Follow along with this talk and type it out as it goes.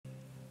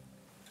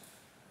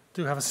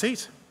Do have a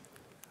seat,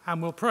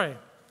 and we'll pray.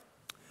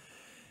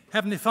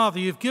 Heavenly Father,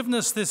 you've given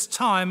us this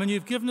time, and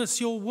you've given us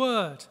your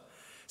word.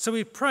 So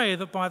we pray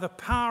that by the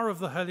power of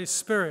the Holy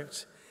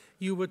Spirit,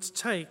 you would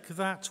take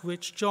that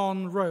which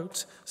John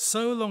wrote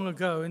so long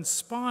ago,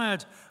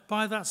 inspired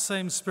by that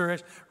same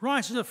Spirit,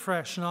 write it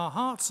afresh in our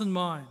hearts and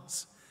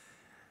minds,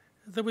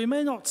 that we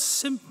may not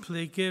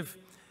simply give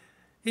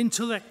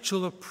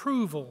intellectual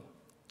approval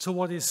to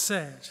what is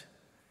said,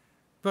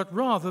 but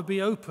rather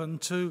be open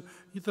to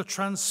the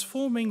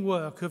transforming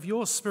work of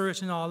your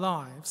Spirit in our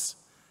lives,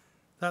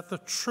 that the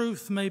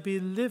truth may be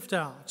lived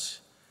out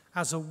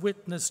as a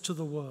witness to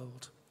the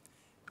world.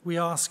 We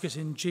ask it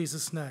in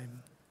Jesus'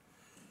 name.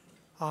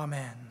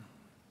 Amen.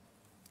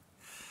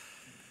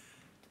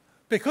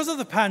 Because of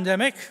the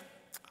pandemic,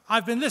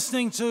 I've been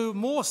listening to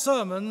more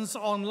sermons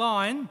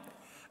online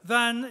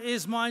than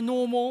is my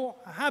normal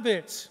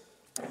habit.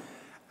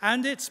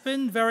 And it's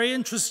been very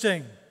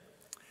interesting,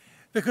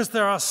 because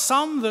there are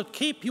some that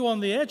keep you on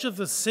the edge of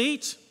the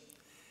seat,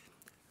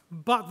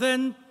 but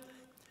then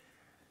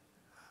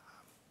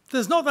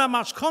there's not that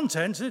much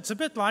content. It's a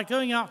bit like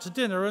going out to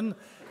dinner and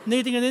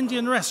needing an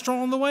Indian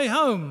restaurant on the way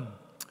home.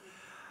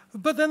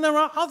 But then there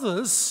are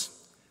others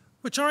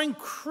which are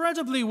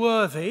incredibly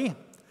worthy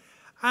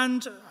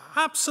and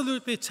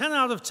absolutely 10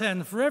 out of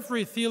 10 for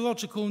every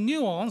theological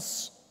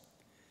nuance.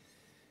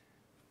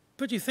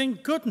 But you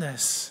think,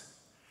 goodness,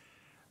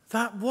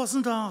 that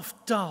wasn't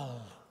half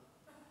dull.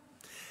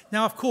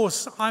 Now, of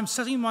course, I'm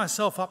setting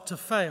myself up to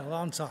fail,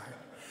 aren't I?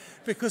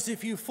 Because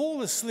if you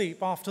fall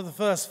asleep after the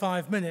first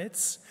 5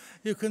 minutes,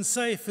 you can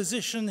say,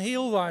 "Physician,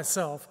 heal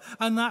thyself,"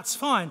 and that's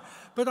fine.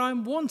 But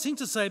I'm wanting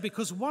to say,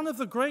 because one of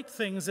the great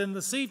things in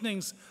this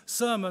evening's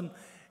sermon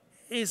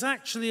is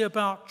actually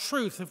about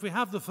truth. If we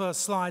have the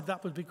first slide,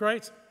 that would be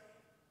great.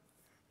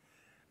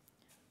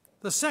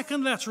 The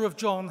second letter of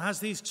John has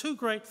these two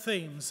great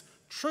themes: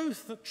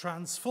 truth that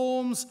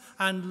transforms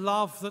and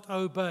love that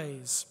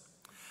obeys.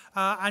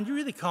 And you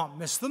really can't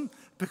miss them,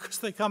 because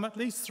they come at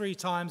least 3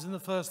 times in the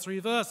first 3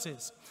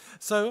 verses.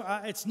 So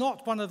it's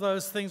not one of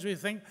those things where you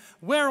think,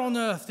 where on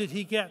earth did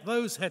he get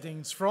those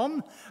headings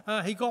from?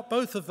 He got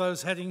both of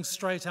those headings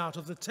straight out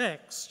of the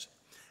text.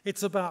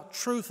 It's about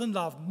truth and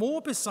love,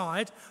 more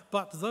beside,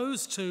 but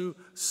those two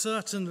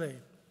certainly.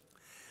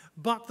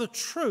 But the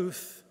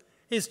truth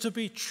is to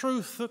be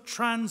truth that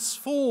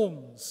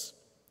transforms.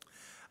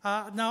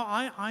 Now,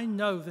 I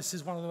know this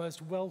is one of the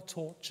most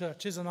well-taught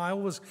churches, and I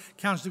always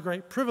count it a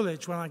great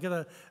privilege when I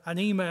get an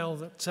email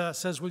that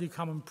says, "Will you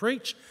come and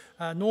preach?"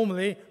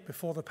 Normally,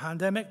 before the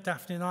pandemic,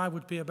 Daphne and I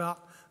would be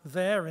about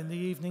there in the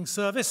evening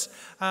service,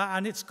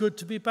 and it's good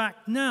to be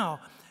back now.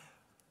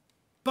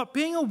 But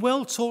being a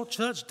well-taught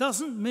church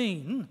doesn't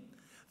mean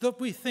that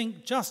we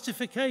think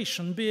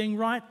justification, being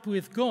right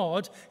with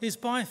God, is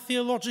by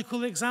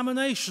theological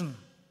examination.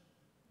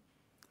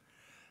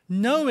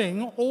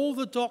 Knowing all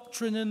the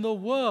doctrine in the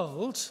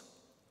world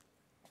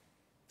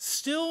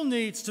still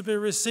needs to be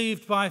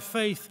received by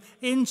faith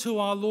into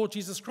our Lord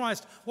Jesus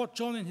Christ, what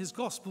John in his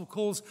Gospel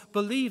calls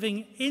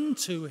believing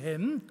into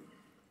him.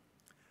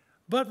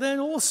 But then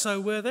also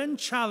we're then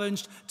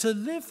challenged to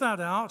live that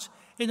out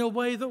in a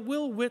way that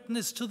will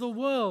witness to the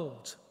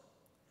world.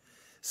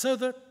 So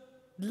that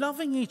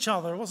loving each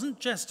other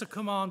wasn't just a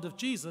command of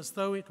Jesus,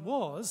 though it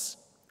was.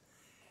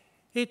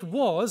 It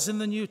was, in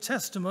the New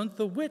Testament,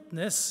 the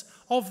witness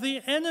of the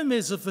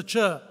enemies of the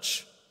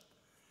church.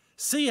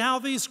 See how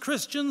these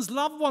Christians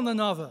love one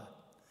another.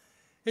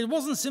 It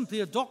wasn't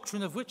simply a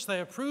doctrine of which they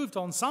approved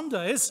on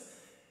Sundays.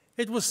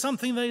 It was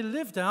something they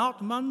lived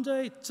out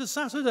Monday to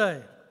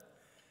Saturday.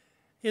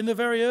 In the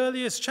very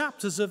earliest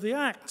chapters of the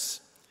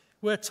Acts,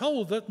 we're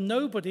told that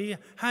nobody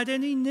had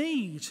any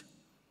need,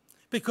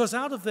 because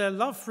out of their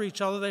love for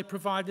each other, they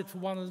provided for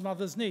one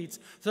another's needs.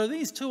 So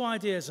these two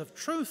ideas of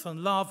truth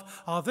and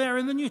love are there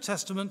in the New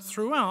Testament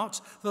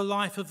throughout the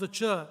life of the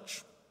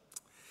church.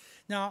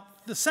 Now,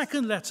 the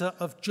second letter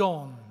of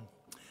John.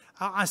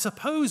 I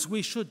suppose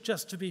we should,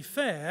 just to be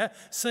fair,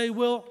 say,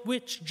 well,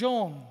 which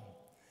John?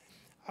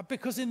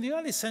 Because in the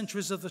early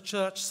centuries of the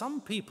church, some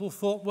people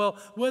thought, well,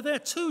 were there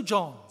 2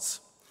 Johns?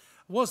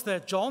 Was there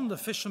John, the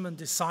fisherman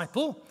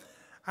disciple?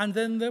 And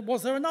then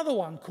was there another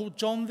one called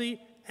John the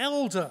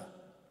Elder?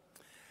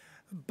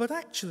 But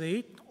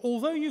actually,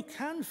 although you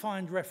can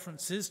find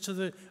references to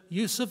the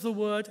use of the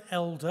word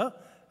elder,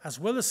 as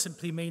well as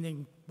simply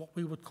meaning what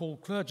we would call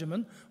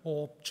clergyman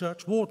or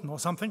church warden or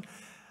something,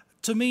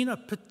 to mean a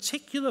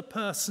particular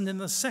person in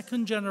the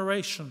second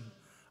generation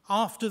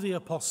after the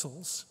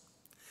apostles,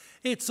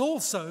 it's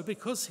also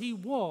because he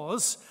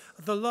was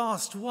the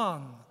last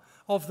one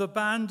of the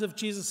band of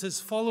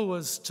Jesus'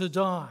 followers to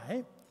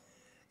die.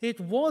 It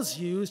was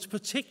used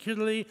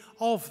particularly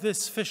of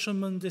this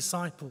fisherman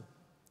disciple.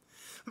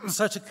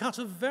 So to cut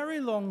a very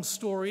long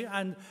story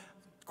and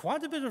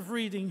quite a bit of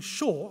reading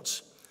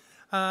short,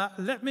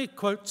 let me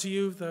quote to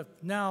you the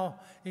now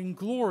in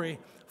glory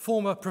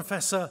former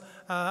professor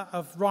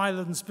of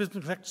Rylands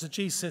Biblical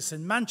Exegesis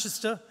in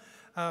Manchester,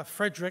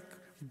 Frederick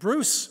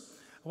Bruce,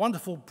 a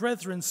wonderful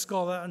Brethren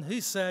scholar, and he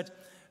said,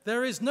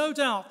 There is no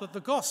doubt that the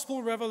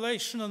Gospel,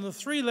 Revelation, and the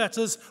three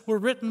letters were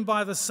written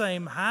by the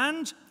same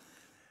hand,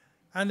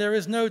 and there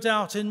is no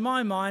doubt in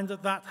my mind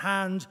that that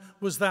hand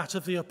was that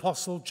of the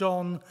Apostle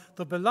John,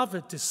 the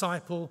beloved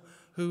disciple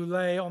who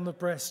lay on the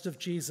breast of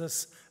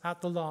Jesus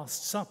at the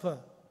Last Supper.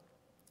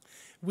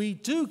 We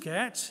do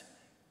get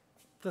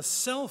the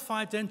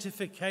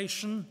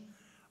self-identification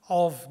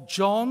of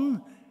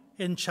John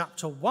in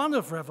chapter 1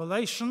 of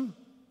Revelation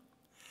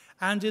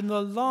and in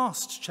the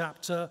last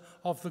chapter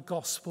of the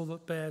Gospel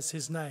that bears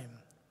his name.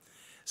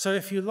 So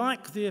if you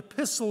like, the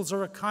epistles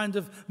are a kind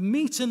of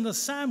meat in the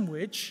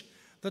sandwich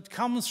that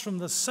comes from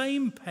the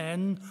same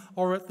pen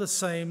or at the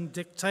same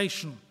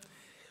dictation,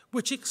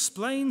 which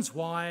explains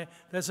why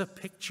there's a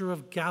picture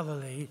of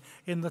Galilee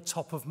in the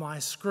top of my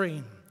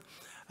screen.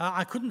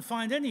 I couldn't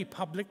find any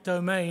public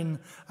domain,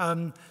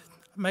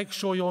 make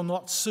sure you're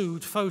not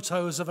sued,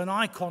 photos of an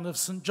icon of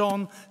St.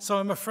 John, so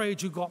I'm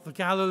afraid you got the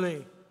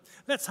Galilee.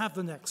 Let's have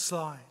the next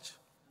slide.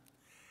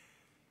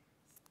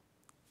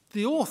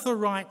 The author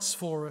writes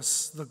for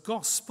us the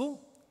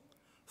Gospel,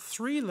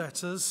 three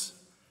letters,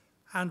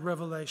 and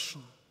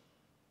Revelation.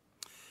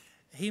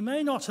 He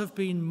may not have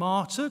been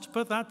martyred,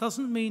 but that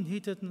doesn't mean he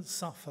didn't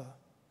suffer.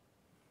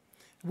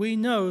 We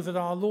know that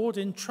our Lord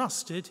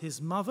entrusted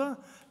his mother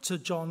to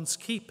John's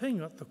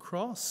keeping at the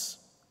cross.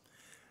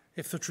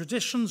 If the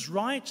tradition's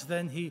right,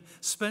 then he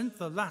spent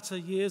the latter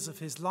years of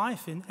his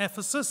life in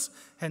Ephesus,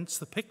 hence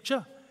the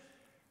picture.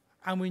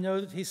 And we know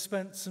that he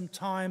spent some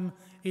time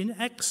in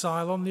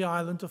exile on the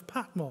island of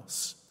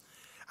Patmos.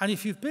 And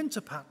if you've been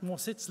to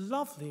Patmos, it's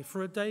lovely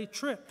for a day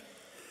trip.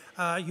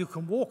 You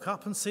can walk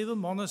up and see the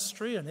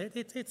monastery and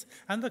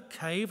and the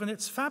cave, and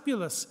it's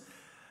fabulous.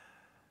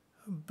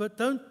 But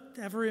don't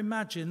ever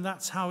imagine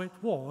that's how it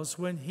was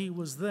when he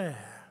was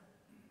there.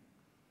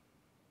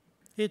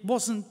 It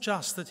wasn't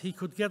just that he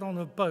could get on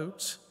a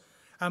boat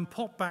and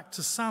pop back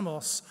to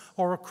Samos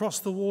or across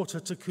the water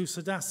to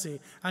Kusadasi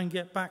and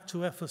get back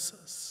to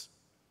Ephesus.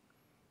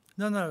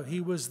 No, he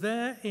was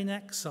there in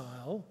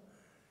exile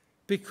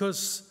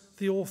because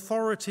the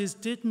authorities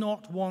did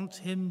not want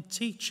him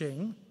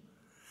teaching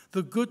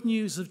the good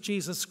news of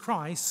Jesus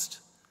Christ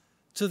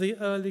to the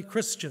early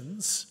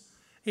Christians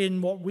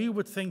in what we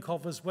would think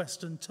of as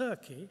Western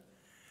Turkey,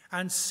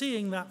 and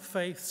seeing that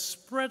faith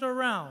spread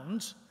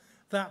around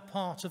that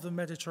part of the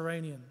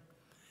Mediterranean.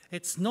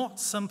 It's not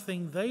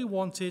something they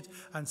wanted,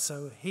 and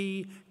so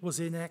he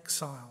was in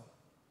exile.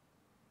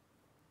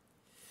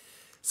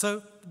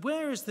 So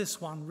where is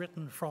this one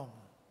written from?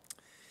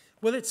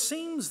 Well, it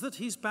seems that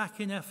he's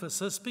back in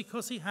Ephesus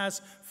because he has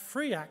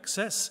free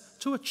access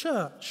to a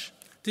church.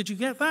 Did you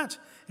get that?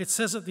 It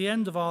says at the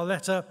end of our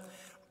letter,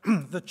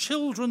 the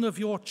children of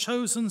your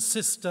chosen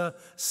sister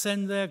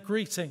send their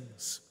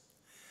greetings.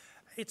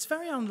 It's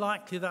very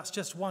unlikely that's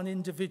just one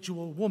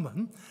individual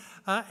woman.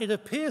 It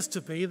appears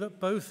to be that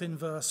both in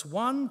verse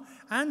 1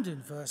 and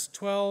in verse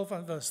 12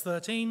 and verse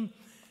 13,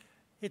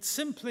 it's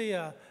simply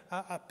a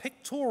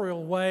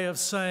pictorial way of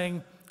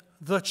saying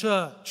the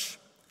church.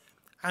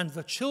 And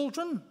the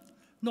children,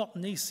 not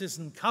nieces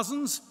and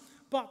cousins,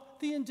 but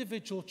the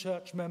individual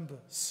church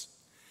members.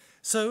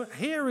 So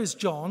here is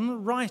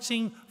John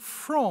writing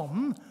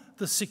from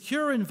the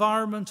secure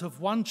environment of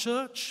one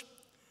church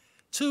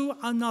to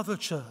another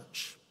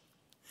church.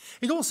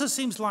 It also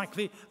seems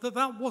likely that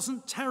that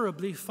wasn't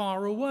terribly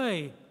far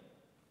away.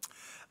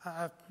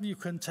 You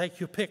can take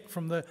your pick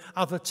from the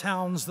other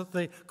towns that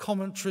the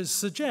commentaries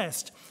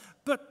suggest,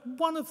 but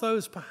one of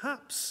those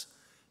perhaps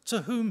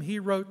to whom he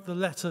wrote the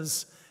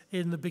letters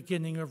in the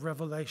beginning of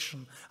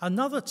Revelation,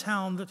 another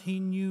town that he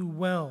knew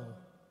well.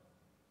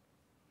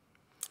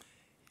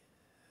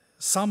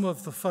 Some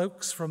of the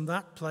folks from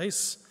that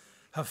place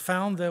have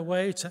found their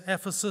way to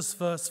Ephesus,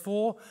 verse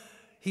 4.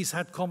 He's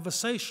had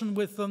conversation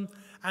with them,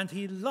 and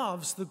he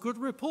loves the good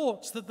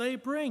reports that they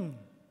bring.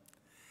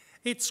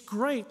 It's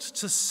great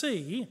to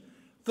see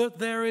that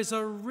there is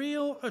a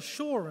real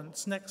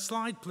assurance, next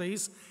slide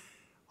please,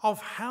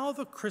 of how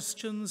the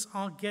Christians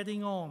are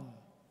getting on.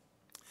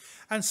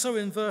 And so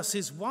in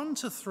verses 1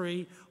 to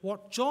 3,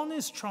 what John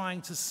is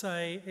trying to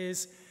say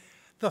is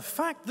the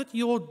fact that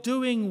you're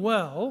doing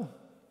well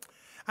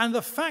and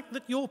the fact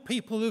that your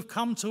people who've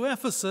come to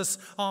Ephesus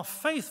are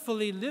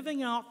faithfully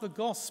living out the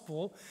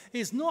gospel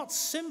is not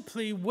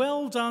simply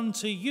well done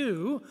to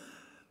you,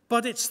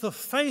 but it's the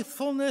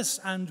faithfulness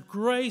and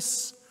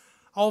grace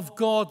of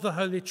God, the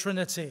Holy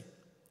Trinity.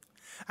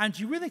 And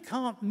you really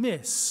can't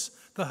miss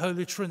the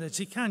Holy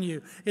Trinity, can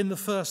you, in the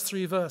first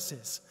 3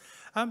 verses?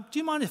 Do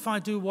you mind if I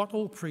do what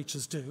all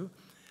preachers do?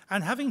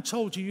 And having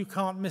told you you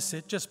can't miss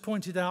it, just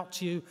point it out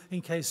to you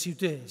in case you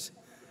did.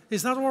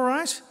 Is that all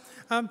right?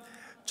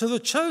 To the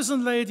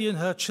chosen lady and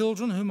her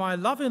children, whom I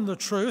love in the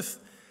truth,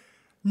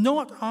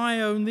 not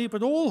I only,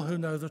 but all who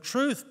know the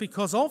truth,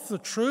 because of the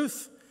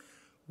truth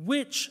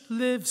which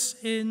lives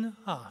in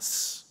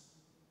us.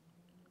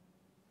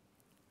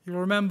 You'll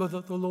remember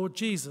that the Lord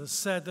Jesus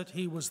said that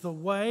he was the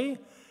way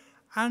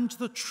and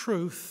the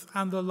truth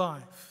and the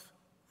life.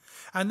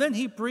 And then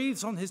he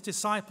breathes on his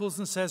disciples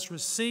and says,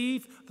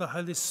 receive the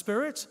Holy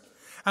Spirit.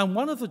 And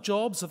one of the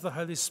jobs of the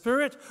Holy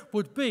Spirit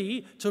would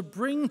be to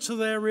bring to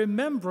their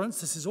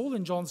remembrance, this is all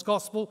in John's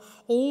Gospel,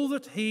 all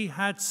that he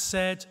had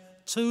said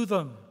to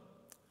them.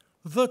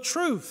 The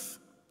truth.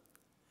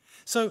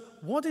 So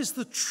what is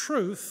the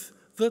truth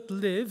that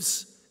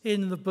lives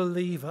in the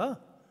believer?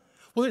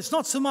 Well, it's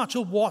not so much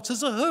a what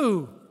as a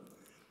who.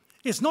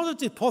 It's not a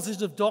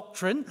deposit of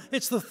doctrine.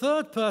 It's the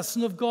third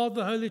person of God,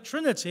 the Holy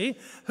Trinity,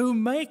 who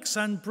makes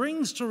and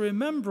brings to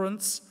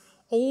remembrance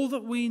all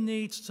that we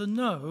need to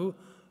know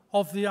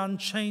of the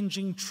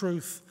unchanging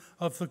truth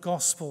of the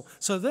gospel.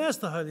 So there's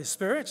the Holy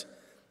Spirit.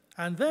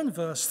 And then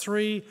verse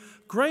 3,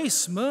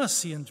 grace,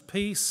 mercy, and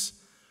peace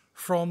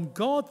from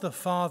God the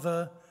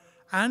Father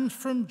and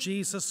from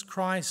Jesus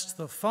Christ,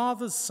 the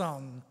Father's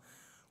Son,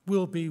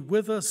 will be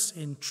with us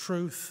in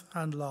truth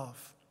and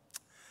love.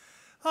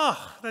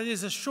 That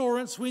is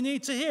assurance we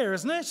need to hear,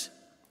 isn't it?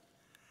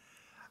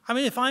 I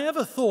mean, if I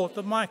ever thought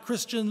that my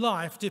Christian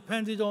life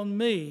depended on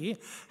me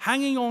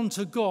hanging on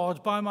to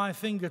God by my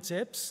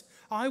fingertips,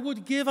 I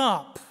would give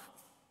up.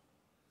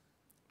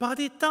 But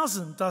it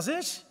doesn't, does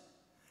it?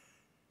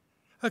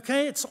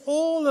 Okay, it's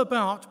all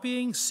about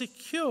being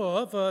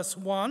secure, verse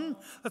 1.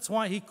 That's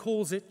why he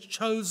calls it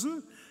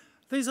chosen.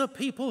 These are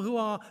people who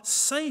are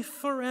safe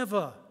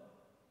forever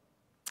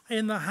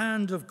in the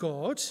hand of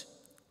God,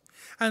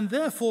 and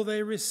therefore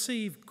they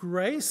receive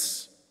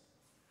grace.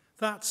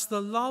 That's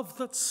the love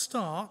that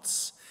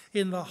starts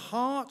in the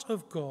heart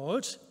of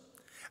God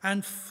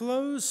and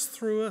flows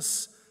through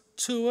us,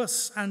 to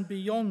us, and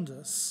beyond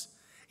us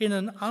in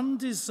an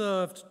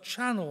undeserved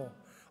channel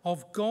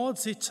of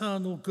God's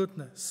eternal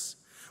goodness.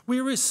 We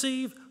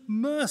receive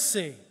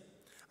mercy.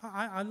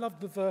 I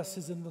love the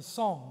verses in the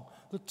song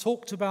that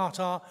talked about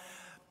our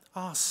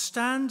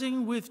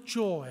standing with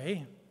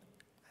joy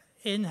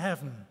in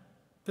heaven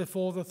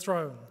before the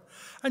throne.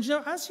 And you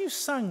know, as you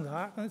sang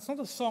that, and it's not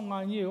a song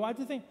I knew, I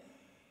did think,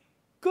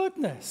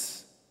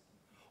 goodness,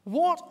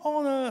 what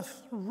on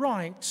earth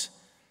right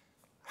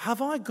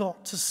have I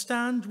got to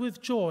stand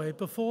with joy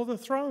before the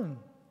throne?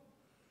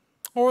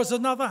 Or as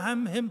another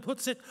hymn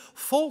puts it,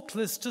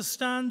 faultless to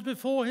stand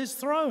before his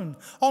throne.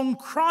 On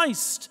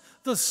Christ,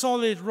 the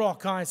solid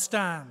rock, I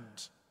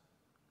stand.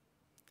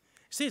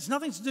 See, it's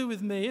nothing to do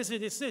with me, is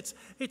it?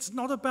 It's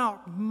not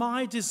about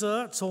my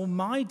deserts or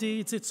my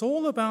deeds. It's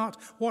all about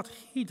what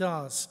he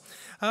does.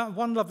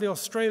 One lovely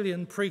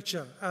Australian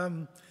preacher,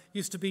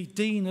 used to be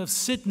Dean of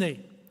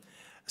Sydney,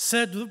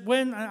 said that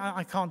when,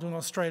 I can't do an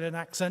Australian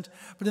accent,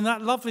 but in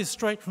that lovely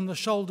straight from the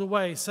shoulder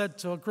way, said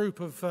to a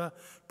group of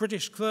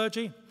British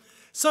clergy,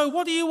 so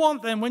what do you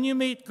want then when you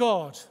meet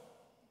God?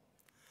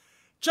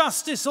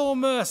 Justice or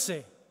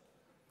mercy? He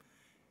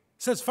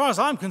said, as far as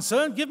I'm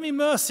concerned, give me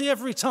mercy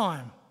every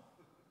time.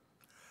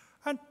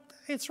 And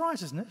it's right,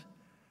 isn't it?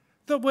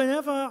 That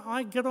whenever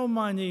I get on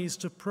my knees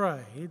to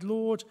pray,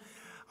 Lord,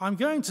 I'm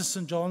going to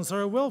St. John's,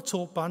 they're a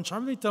well-taught bunch, I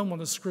really don't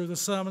want to screw the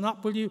sermon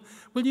up, will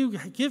you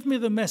give me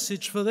the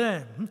message for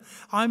them?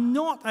 I'm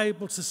not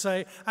able to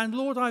say, and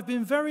Lord, I've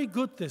been very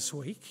good this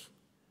week.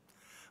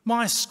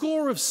 My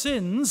score of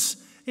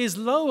sins is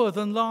lower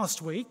than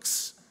last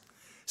week's,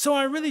 so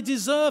I really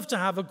deserve to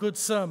have a good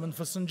sermon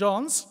for St.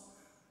 John's.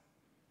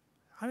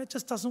 And it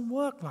just doesn't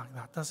work like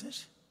that, does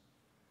it?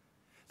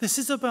 This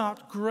is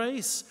about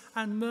grace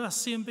and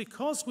mercy, and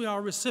because we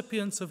are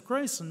recipients of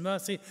grace and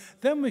mercy,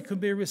 then we can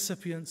be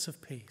recipients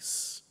of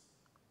peace.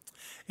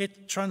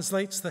 It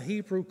translates the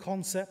Hebrew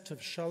concept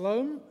of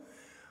shalom,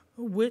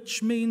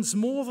 which means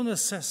more than a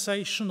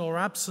cessation or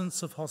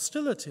absence of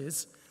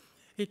hostilities.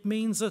 It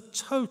means a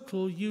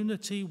total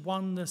unity,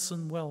 oneness,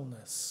 and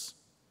wellness.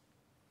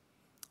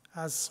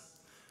 As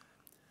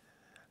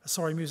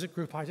a music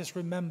group, I just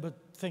remembered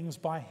things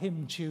by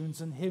hymn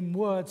tunes and hymn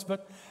words,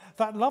 but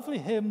that lovely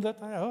hymn that,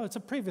 it's a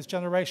previous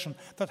generation,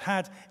 that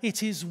had,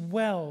 it is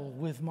well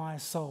with my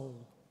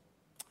soul.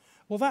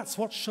 Well, that's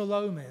what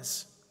shalom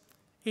is.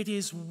 It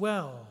is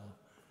well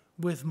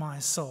with my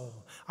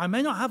soul. I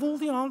may not have all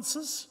the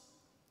answers.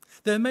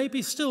 There may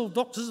be still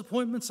doctor's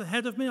appointments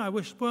ahead of me I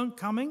wish weren't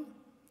coming.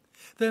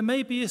 There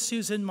may be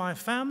issues in my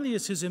family,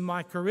 issues in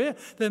my career.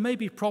 There may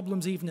be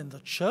problems even in the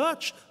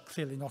church,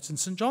 clearly not in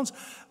St. John's.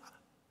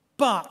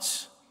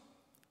 But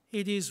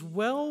it is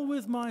well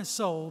with my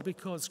soul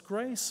because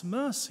grace,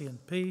 mercy,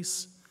 and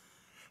peace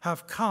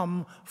have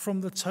come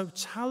from the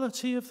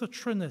totality of the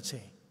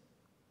Trinity.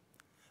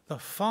 The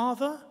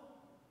Father,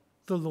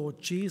 the Lord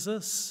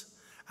Jesus,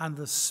 and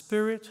the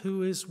Spirit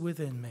who is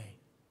within me.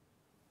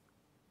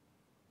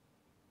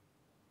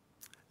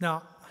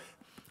 Now,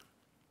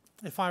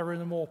 if I were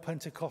in a more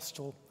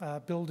Pentecostal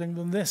building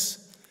than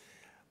this,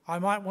 I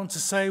might want to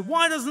say,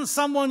 why doesn't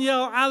someone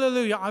yell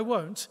hallelujah? I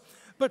won't.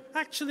 But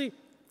actually,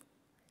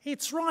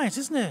 it's right,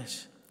 isn't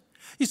it?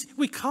 You see,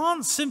 we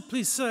can't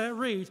simply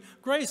read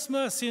grace,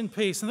 mercy, and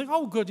peace and think,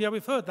 oh, good, yeah,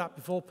 we've heard that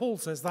before. Paul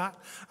says that.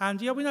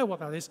 And yeah, we know what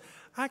that is.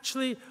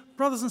 Actually,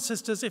 brothers and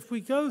sisters, if we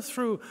go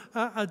through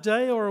a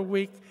day or a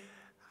week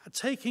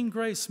taking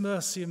grace,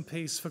 mercy, and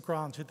peace for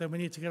granted, then we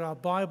need to get our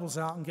Bibles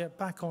out and get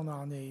back on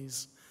our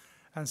knees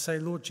and say,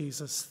 Lord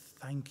Jesus,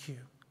 thank you.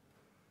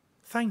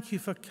 Thank you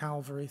for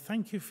Calvary.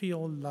 Thank you for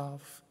your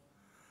love.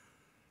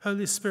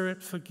 Holy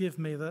Spirit, forgive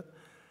me that,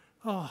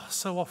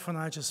 so often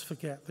I just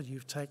forget that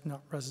you've taken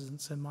up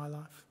residence in my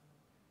life.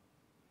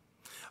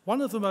 One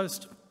of the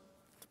most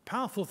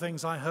powerful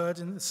things I heard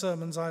in the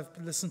sermons I've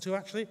listened to,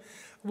 actually,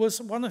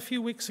 was one a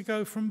few weeks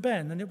ago from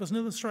Ben, and it was an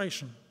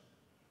illustration.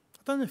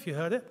 I don't know if you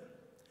heard it.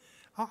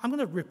 I'm going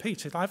to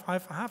repeat it. I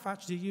have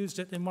actually used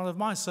it in one of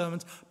my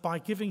sermons by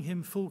giving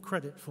him full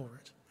credit for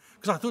it,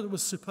 because I thought it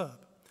was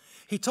superb.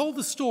 He told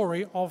the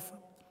story of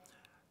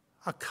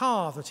a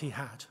car that he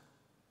had,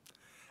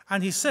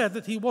 and he said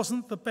that he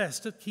wasn't the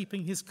best at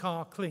keeping his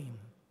car clean,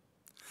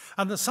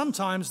 and that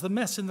sometimes the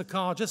mess in the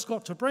car just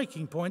got to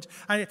breaking point,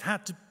 and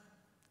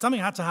something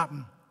had to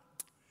happen.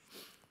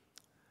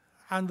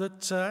 And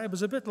that it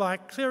was a bit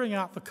like clearing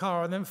out the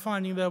car and then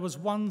finding there was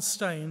one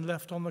stain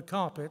left on the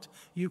carpet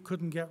you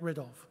couldn't get rid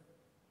of.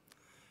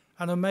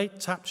 And a mate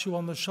taps you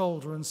on the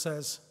shoulder and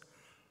says,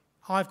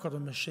 I've got a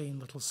machine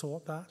that'll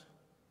sort that.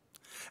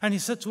 And he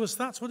said to us,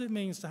 that's what it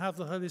means to have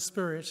the Holy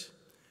Spirit,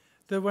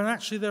 that when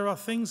actually there are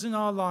things in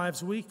our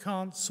lives we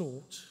can't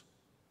sort,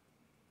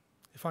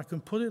 if I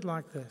can put it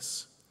like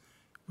this,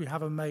 we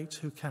have a mate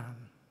who can.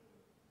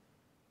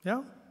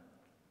 Yeah?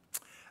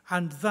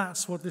 And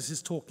that's what this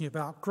is talking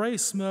about,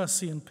 grace,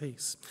 mercy, and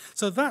peace.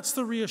 So that's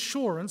the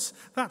reassurance,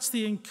 that's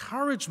the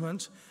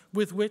encouragement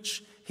with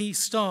which he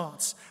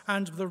starts.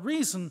 And the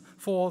reason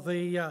for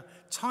the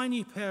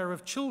tiny pair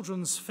of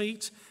children's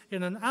feet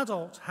in an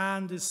adult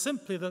hand is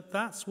simply that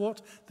that's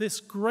what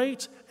this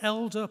great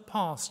elder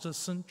pastor,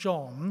 St.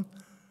 John,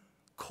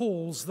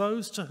 calls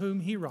those to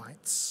whom he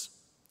writes.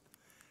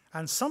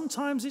 And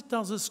sometimes it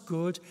does us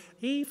good,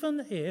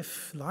 even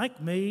if,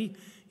 like me,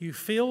 you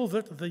feel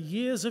that the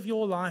years of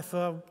your life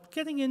are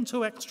getting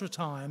into extra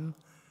time.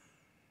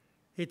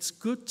 It's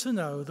good to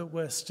know that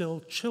we're still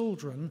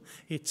children,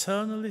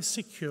 eternally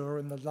secure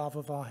in the love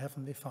of our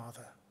Heavenly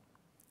Father.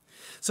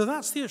 So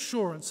that's the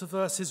assurance of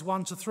verses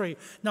 1 to 3.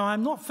 Now,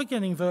 I'm not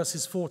forgetting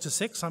verses 4 to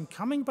 6. I'm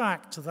coming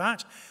back to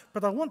that,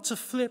 but I want to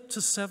flip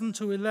to 7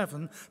 to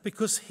 11,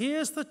 because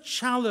here's the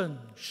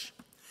challenge.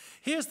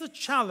 Here's the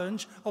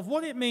challenge of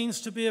what it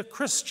means to be a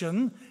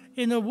Christian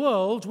in a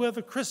world where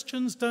the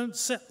Christians don't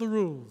set the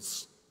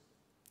rules.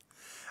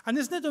 And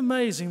isn't it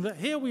amazing that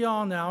here we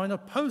are now in a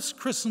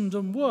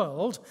post-Christendom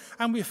world,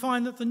 and we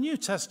find that the New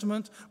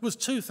Testament was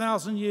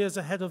 2,000 years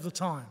ahead of the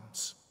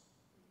times?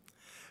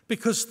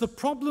 Because the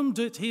problem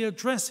that he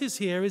addresses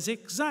here is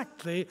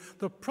exactly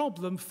the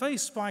problem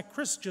faced by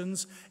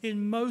Christians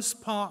in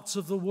most parts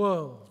of the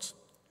world.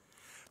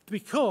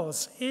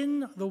 Because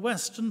in the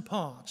western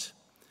part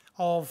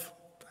of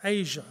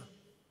Asia,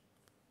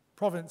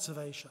 province of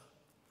Asia,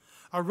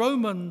 a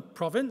Roman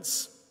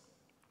province,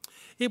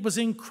 it was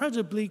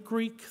incredibly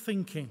Greek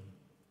thinking.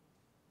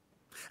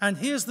 And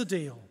here's the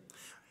deal.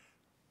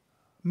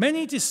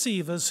 Many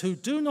deceivers who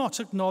do not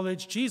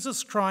acknowledge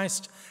Jesus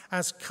Christ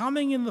as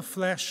coming in the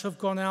flesh have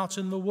gone out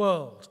in the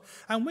world.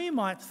 And we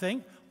might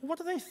think, what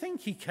do they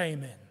think he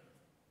came in?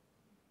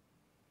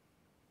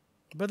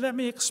 But let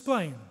me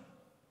explain.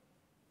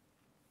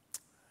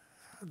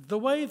 The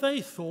way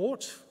they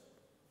thought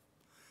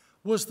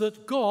was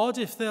that God,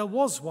 if there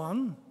was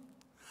one,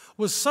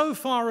 was so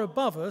far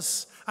above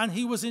us, and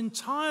he was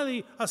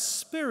entirely a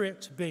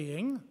spirit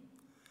being,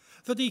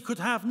 that he could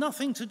have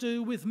nothing to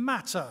do with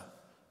matter.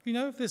 You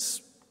know,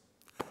 this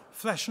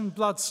flesh and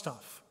blood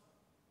stuff.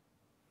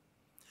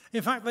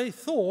 In fact, they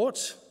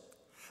thought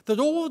that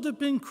all that had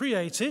been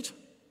created,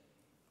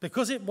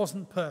 because it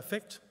wasn't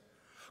perfect,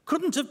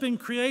 couldn't have been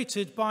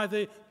created by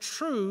the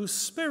true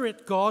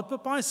spirit God,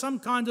 but by some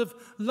kind of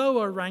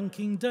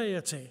lower-ranking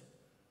deity.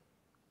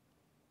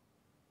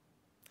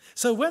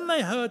 So when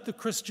they heard the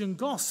Christian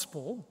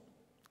gospel,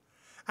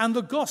 and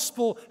the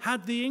gospel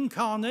had the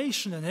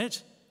incarnation in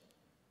it,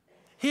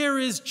 here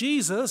is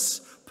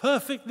Jesus,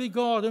 perfectly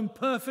God and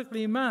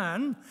perfectly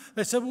man,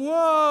 they said,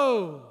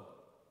 whoa,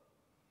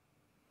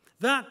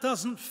 that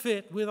doesn't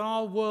fit with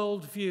our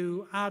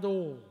worldview at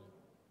all.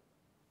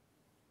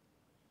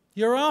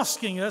 You're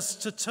asking us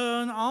to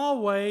turn our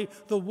way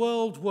the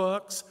world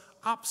works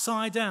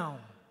upside down.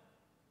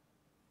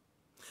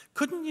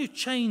 Couldn't you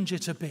change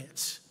it a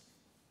bit?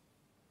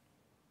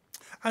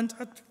 And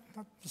a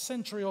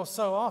century or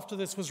so after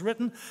this was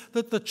written,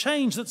 that the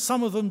change that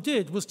some of them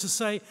did was to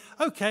say,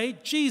 okay,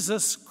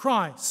 Jesus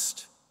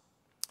Christ.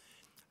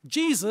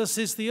 Jesus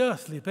is the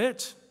earthly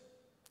bit.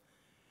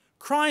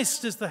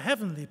 Christ is the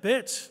heavenly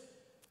bit.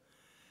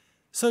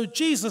 So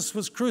Jesus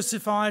was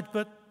crucified,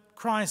 but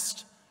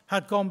Christ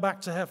had gone back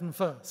to heaven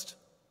first.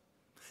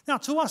 Now,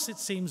 to us it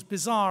seems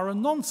bizarre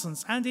and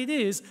nonsense, and it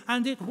is,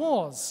 and it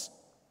was.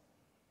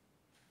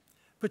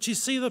 But you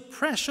see, the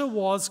pressure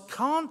was,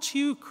 can't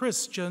you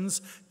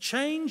Christians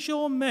change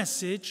your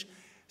message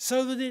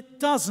so that it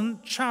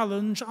doesn't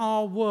challenge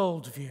our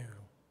worldview?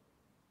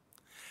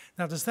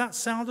 Now, does that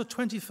sound a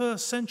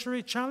 21st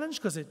century challenge?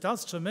 Because it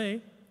does to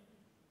me.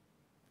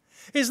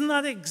 Isn't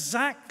that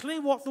exactly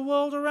what the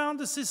world around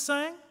us is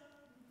saying?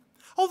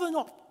 Oh, they're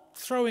not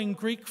throwing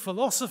Greek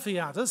philosophy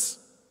at us,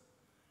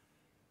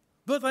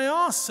 But they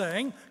are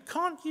saying,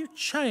 can't you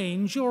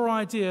change your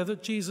idea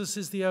that Jesus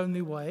is the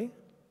only way?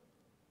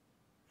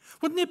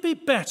 Wouldn't it be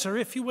better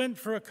if you went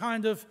for a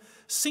kind of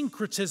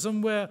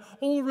syncretism where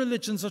all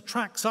religions are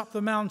tracks up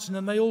the mountain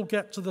and they all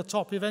get to the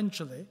top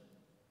eventually?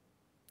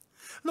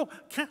 Look,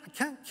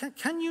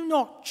 can you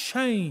not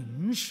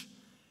change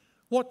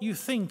what you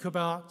think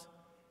about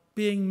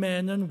being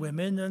men and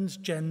women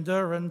and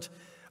gender and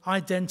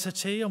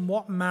identity and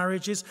what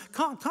marriage is?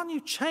 Can't you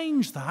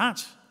change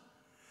that?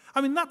 I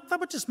mean, that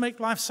would just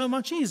make life so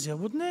much easier,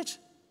 wouldn't it?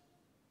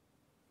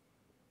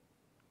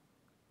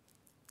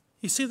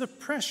 You see, the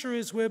pressure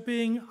is we're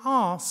being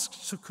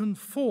asked to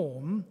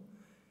conform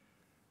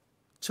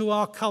to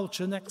our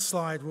culture. Next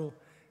slide will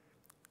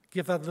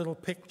give that little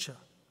picture.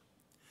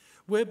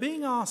 We're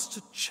being asked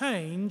to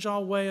change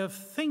our way of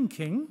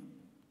thinking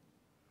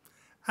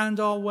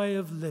and our way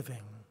of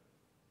living.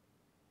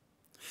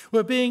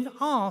 We're being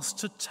asked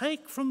to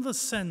take from the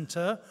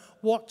center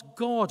what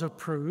God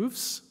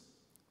approves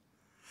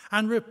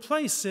and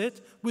replace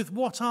it with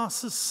what our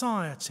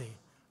society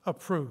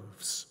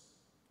approves.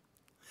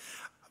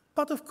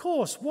 But of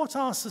course, what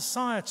our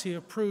society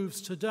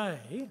approves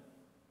today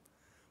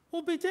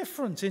will be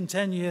different in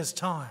 10 years'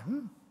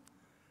 time,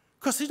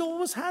 because it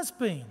always has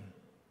been.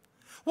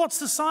 What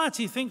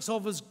society thinks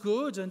of as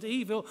good and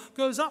evil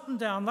goes up and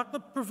down like the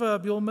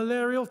proverbial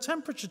malarial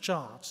temperature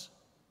chart.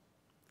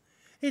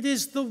 It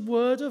is the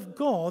Word of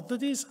God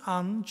that is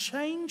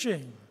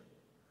unchanging.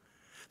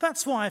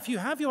 That's why if you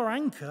have your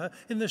anchor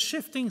in the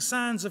shifting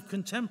sands of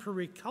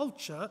contemporary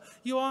culture,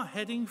 you are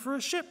heading for a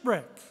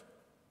shipwreck.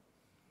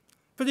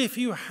 But if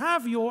you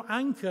have your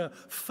anchor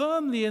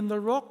firmly in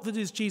the rock that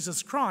is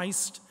Jesus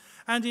Christ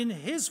and in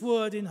His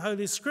Word in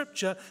Holy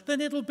Scripture,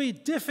 then it'll be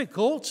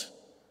difficult,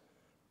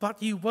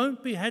 but you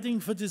won't be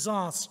heading for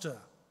disaster.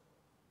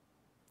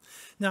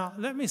 Now,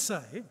 let me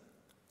say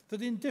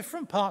that in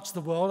different parts of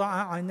the world,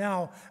 I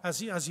now,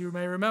 as you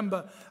may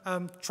remember,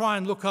 try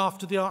and look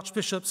after the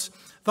Archbishop's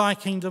Thy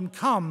Kingdom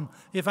Come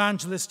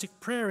evangelistic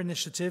prayer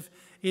initiative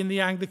in the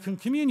Anglican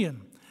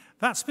Communion.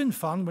 That's been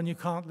fun when you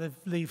can't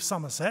leave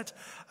Somerset.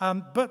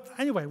 But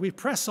anyway, we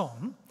press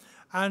on.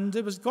 And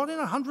it was got in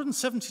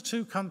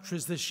 172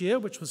 countries this year,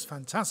 which was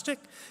fantastic.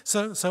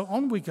 So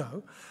on we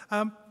go.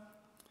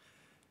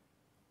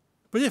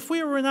 But if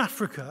we were in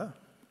Africa,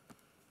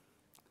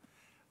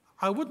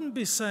 I wouldn't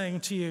be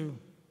saying to you,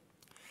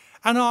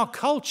 and our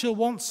culture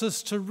wants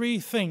us to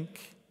rethink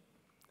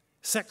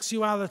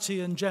sexuality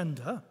and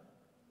gender,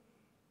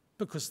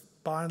 because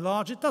by and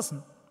large it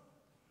doesn't.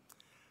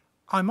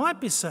 I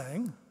might be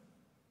saying,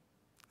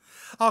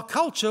 our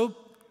culture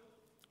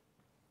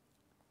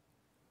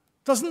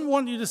doesn't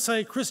want you to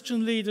say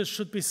Christian leaders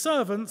should be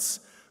servants,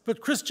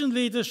 but Christian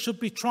leaders should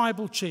be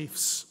tribal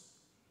chiefs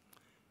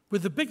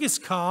with the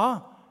biggest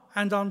car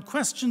and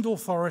unquestioned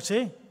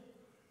authority,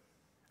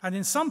 and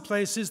in some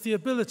places the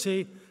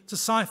ability to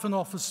siphon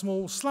off a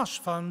small slush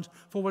fund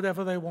for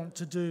whatever they want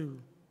to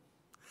do.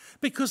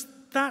 Because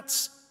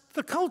that's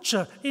the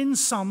culture in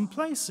some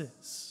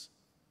places.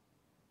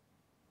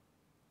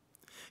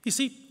 You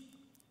see,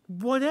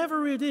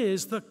 whatever it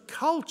is, the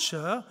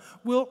culture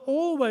will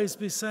always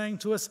be saying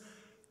to us,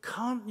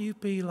 can't you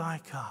be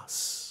like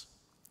us?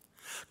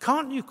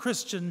 Can't you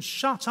Christians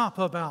shut up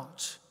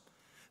about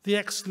the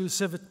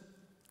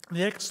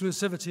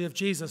exclusivity of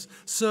Jesus,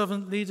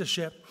 servant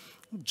leadership,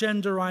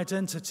 gender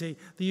identity,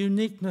 the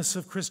uniqueness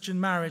of Christian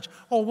marriage,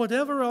 or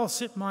whatever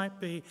else it might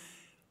be?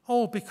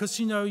 Oh, because,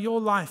 your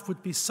life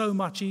would be so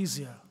much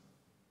easier.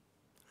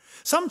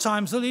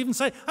 Sometimes they'll even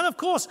say, and of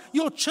course,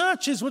 your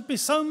churches would be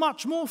so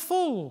much more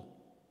full.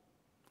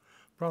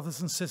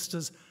 Brothers and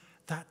sisters,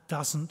 that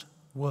doesn't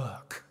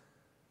work.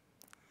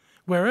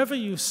 Wherever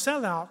you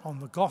sell out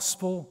on the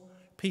gospel,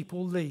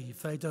 people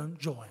leave, they don't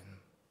join.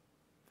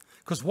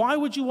 Because why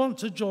would you want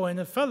to join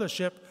a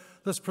fellowship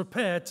that's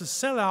prepared to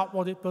sell out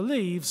what it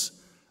believes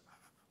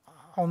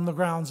on the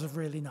grounds of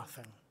really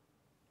nothing?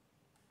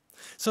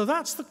 So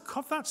that's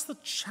the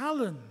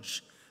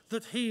challenge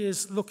that he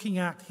is looking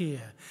at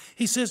here.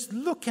 He says,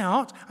 look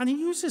out, and he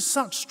uses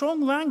such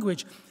strong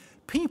language.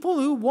 People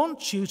who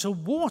want you to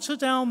water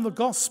down the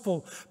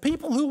gospel,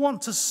 people who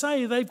want to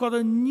say they've got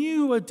a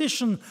new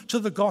addition to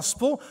the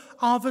gospel,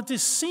 are the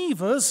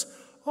deceivers.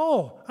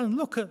 Oh, and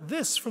look at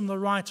this from the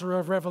writer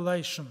of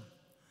Revelation.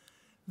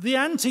 The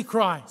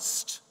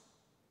Antichrist.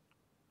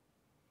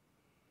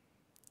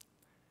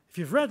 If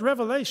you've read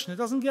Revelation, it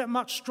doesn't get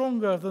much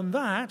stronger than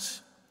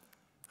that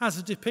as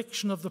a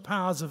depiction of the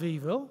powers of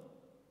evil.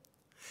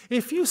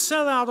 If you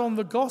sell out on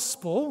the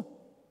gospel,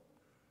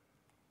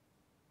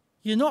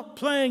 you're not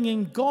playing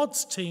in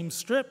God's team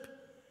strip,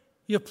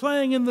 you're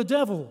playing in the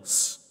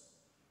devil's.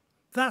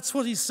 That's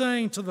what he's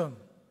saying to them.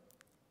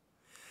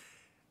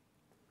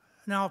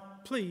 Now,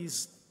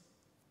 please,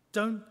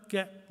 don't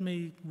get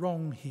me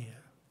wrong here.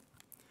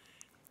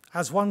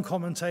 As one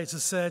commentator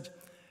said,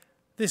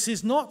 this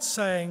is not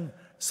saying,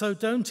 so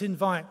don't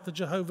invite the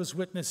Jehovah's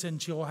Witness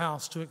into your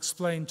house to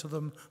explain to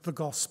them the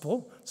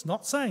gospel. It's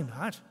not saying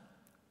that.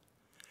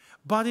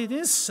 But it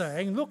is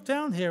saying, look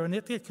down here, and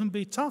it can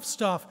be tough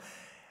stuff.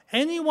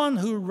 Anyone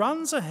who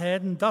runs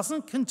ahead and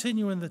doesn't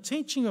continue in the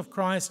teaching of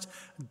Christ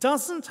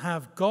doesn't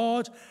have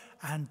God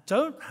and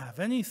don't have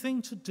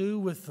anything to do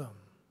with them.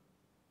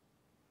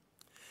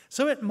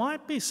 So it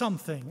might be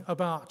something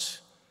about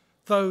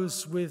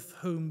those with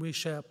whom we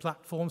share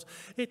platforms.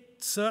 It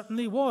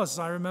certainly was.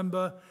 I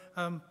remember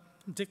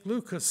Dick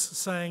Lucas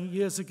saying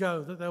years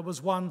ago that there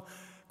was one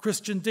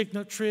Christian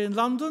dignitary in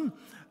London,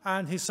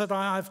 and he said,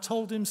 I've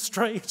told him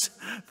straight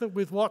that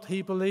with what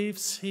he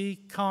believes, he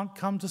can't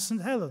come to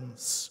St.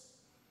 Helens.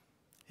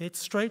 It's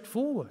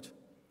straightforward,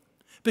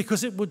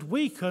 because it would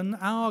weaken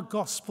our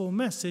gospel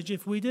message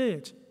if we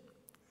did.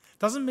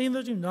 Doesn't mean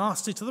that you're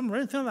nasty to them or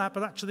anything like that,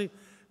 but actually,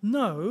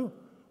 no,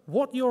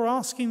 what you're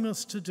asking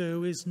us to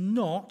do is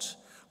not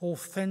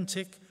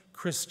authentic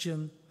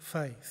Christian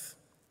faith.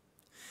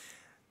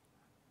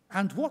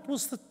 And what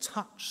was the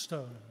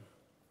touchstone?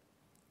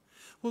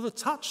 Well, the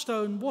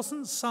touchstone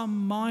wasn't some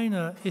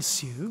minor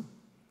issue.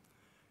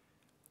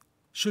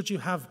 Should you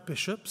have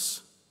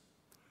bishops?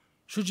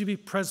 Should you be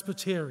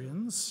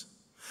Presbyterians?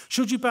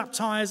 Should you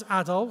baptize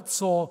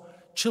adults or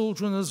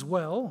children as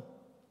well?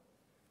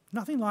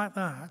 Nothing like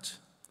that.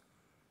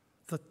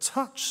 The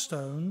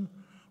touchstone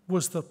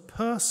was the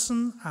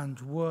person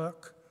and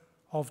work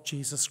of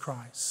Jesus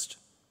Christ.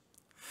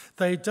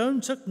 They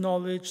don't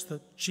acknowledge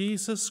that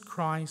Jesus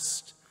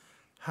Christ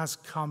has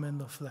come in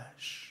the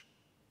flesh.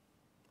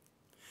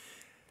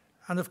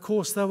 And of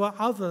course, there were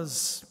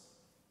others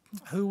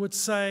who would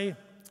say,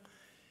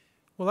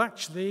 well,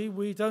 actually,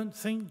 we don't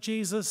think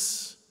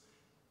Jesus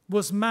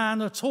was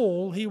man at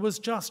all. He was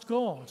just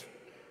God.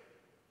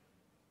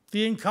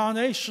 The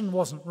incarnation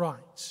wasn't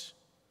right.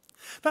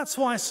 That's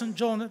why St.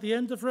 John at the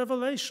end of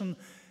Revelation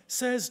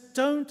says,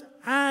 don't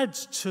add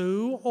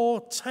to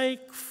or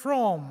take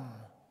from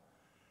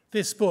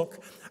this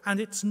book. And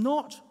it's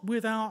not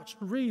without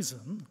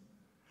reason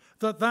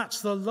that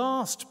that's the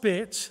last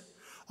bit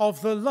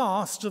of the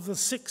last of the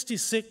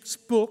 66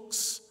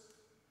 books,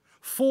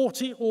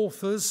 40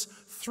 authors,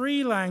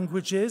 3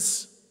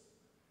 languages.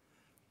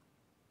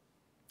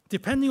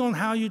 Depending on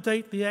how you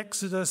date the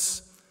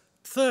Exodus,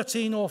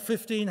 13 or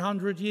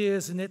 1500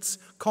 years in its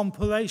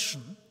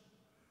compilation.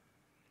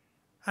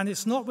 And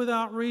it's not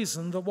without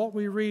reason that what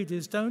we read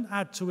is don't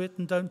add to it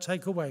and don't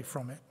take away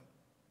from it.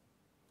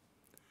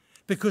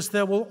 Because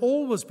there will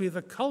always be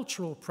the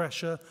cultural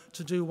pressure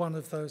to do one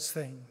of those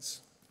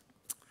things.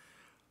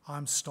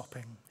 I'm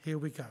stopping. Here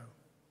we go.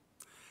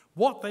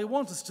 What they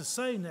want us to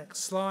say, next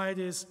slide,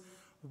 is,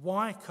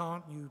 why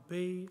can't you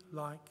be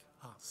like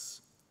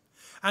us?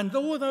 And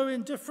although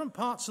in different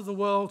parts of the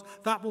world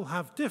that will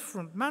have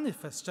different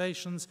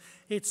manifestations,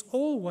 it's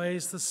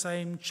always the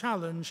same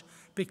challenge,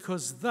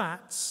 because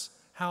that's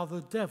how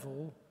the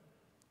devil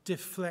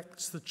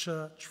deflects the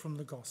church from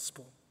the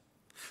gospel.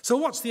 So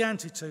what's the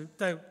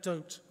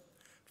antidote?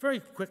 Very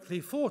quickly,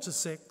 4 to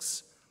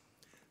 6.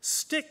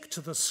 Stick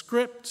to the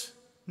script,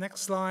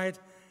 next slide,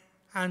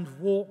 and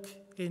walk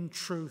in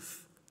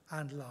truth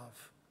and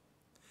love.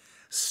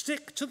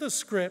 Stick to the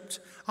script.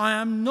 I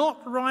am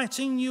not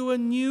writing you a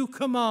new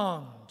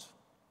command.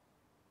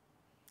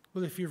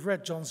 Well, if you've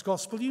read John's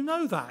Gospel, you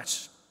know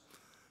that.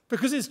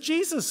 Because it's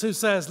Jesus who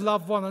says,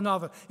 love one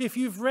another. If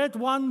you've read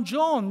 1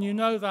 John, you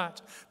know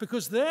that.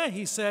 Because there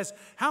he says,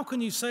 how can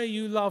you say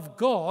you love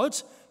God,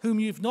 whom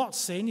you've not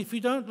seen, if you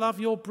don't love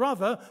your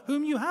brother,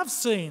 whom you have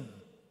seen?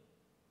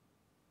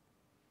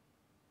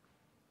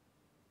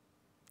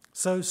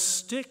 So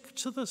stick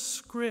to the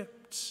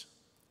script.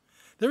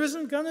 There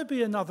isn't going to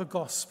be another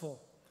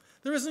gospel.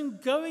 There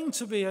isn't going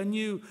to be a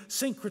new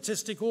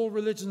syncretistic, all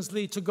religions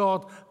lead to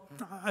God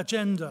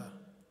agenda.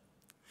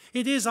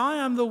 It is, I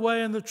am the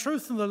way and the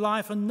truth and the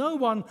life, and no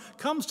one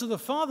comes to the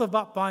Father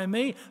but by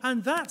me,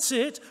 and that's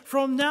it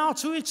from now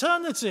to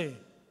eternity.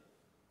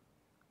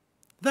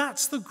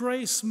 That's the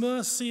grace,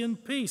 mercy,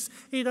 and peace.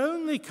 It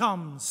only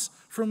comes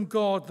from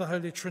God, the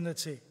Holy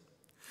Trinity.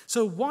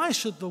 So why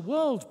should the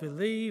world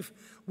believe?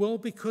 Well,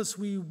 because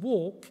we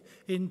walk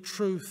in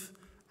truth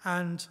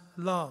and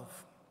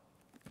love.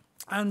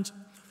 And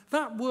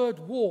that word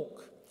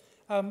walk,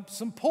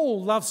 St.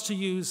 Paul loves to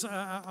use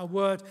a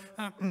word,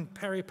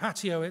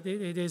 peripatio,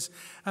 it is,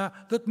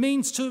 that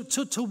means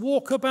to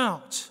walk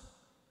about.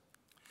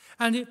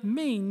 And it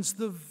means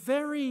the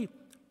very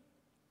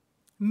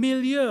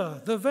milieu,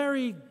 the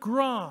very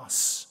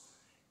grass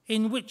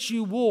in which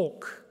you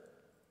walk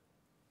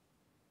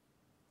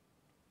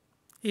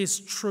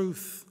is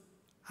truth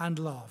and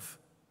love.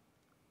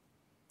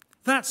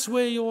 That's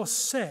where you're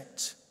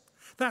set.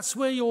 That's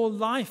where your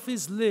life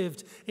is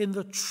lived, in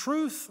the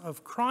truth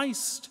of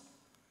Christ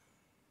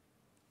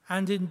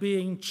and in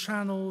being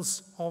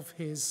channels of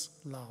his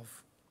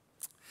love.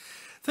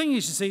 Thing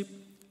is, you see,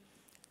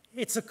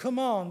 it's a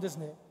command,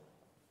 isn't it?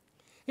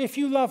 If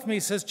you love me,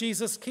 says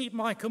Jesus, keep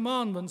my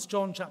commandments,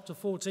 John chapter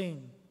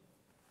 14.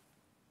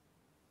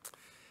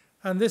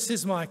 And this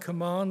is my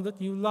command, that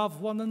you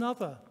love one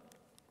another.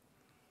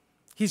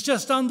 He's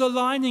just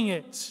underlining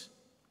it.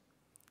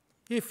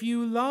 If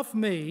you love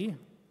me,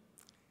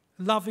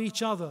 love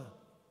each other.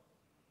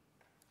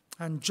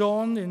 And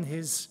John, in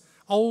his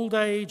old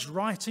age,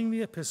 writing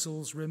the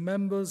epistles,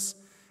 remembers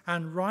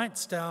and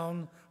writes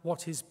down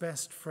what his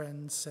best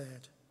friend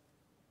said.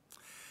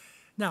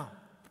 Now,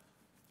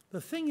 the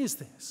thing is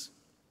this.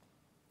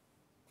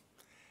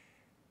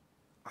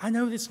 I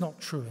know it's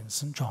not true in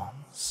St.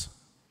 John's.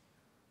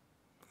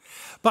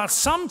 But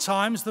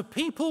sometimes the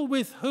people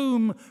with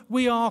whom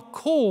we are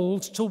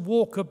called to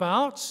walk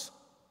about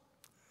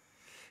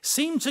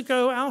seem to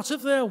go out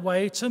of their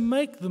way to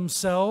make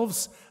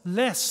themselves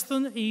less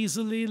than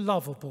easily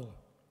lovable.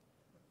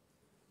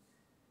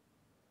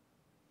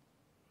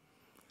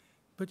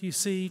 But you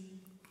see,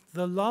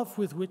 the love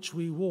with which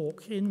we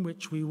walk, in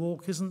which we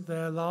walk, isn't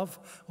their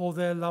love or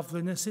their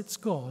loveliness, it's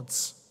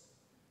God's.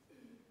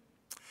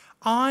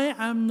 I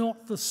am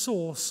not the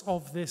source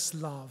of this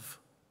love.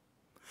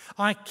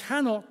 I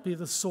cannot be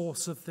the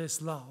source of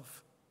this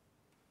love.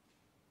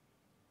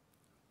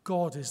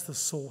 God is the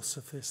source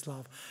of this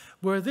love.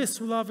 Where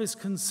this love is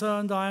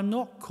concerned, I am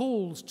not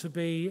called to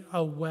be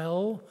a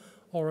well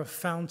or a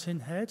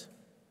fountainhead.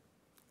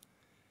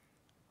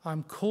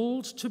 I'm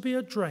called to be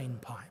a drain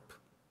pipe.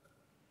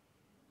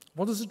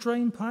 What does a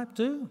drain pipe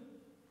do?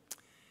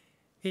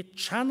 It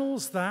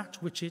channels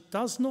that which it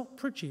does not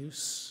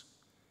produce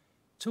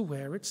to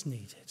where it's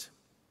needed.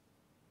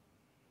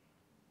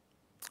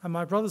 And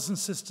my brothers and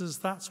sisters,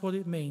 that's what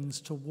it means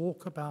to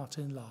walk about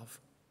in love.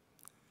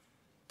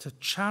 To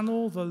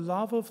channel the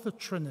love of the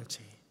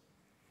Trinity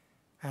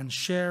and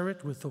share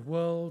it with the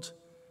world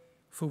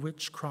for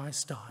which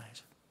Christ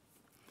died.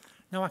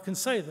 Now I can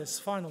say this,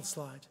 final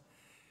slide,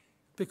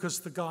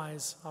 because the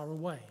guys are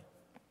away.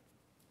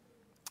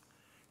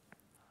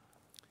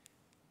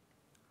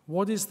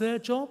 What is their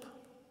job?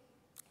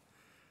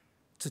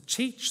 To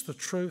teach the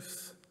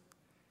truth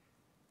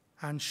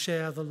and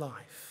share the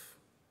life.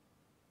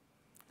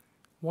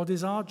 What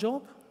is our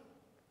job?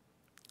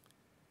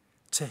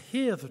 To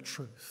hear the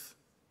truth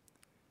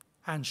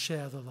and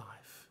share the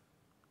life.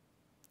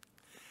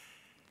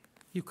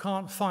 You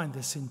can't find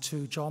this in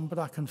 2 John, but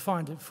I can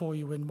find it for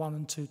you in 1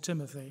 and 2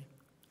 Timothy.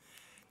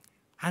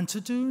 And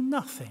to do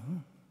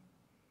nothing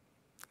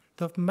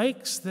that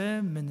makes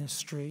their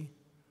ministry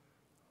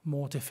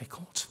more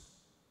difficult.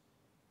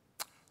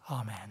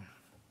 Amen.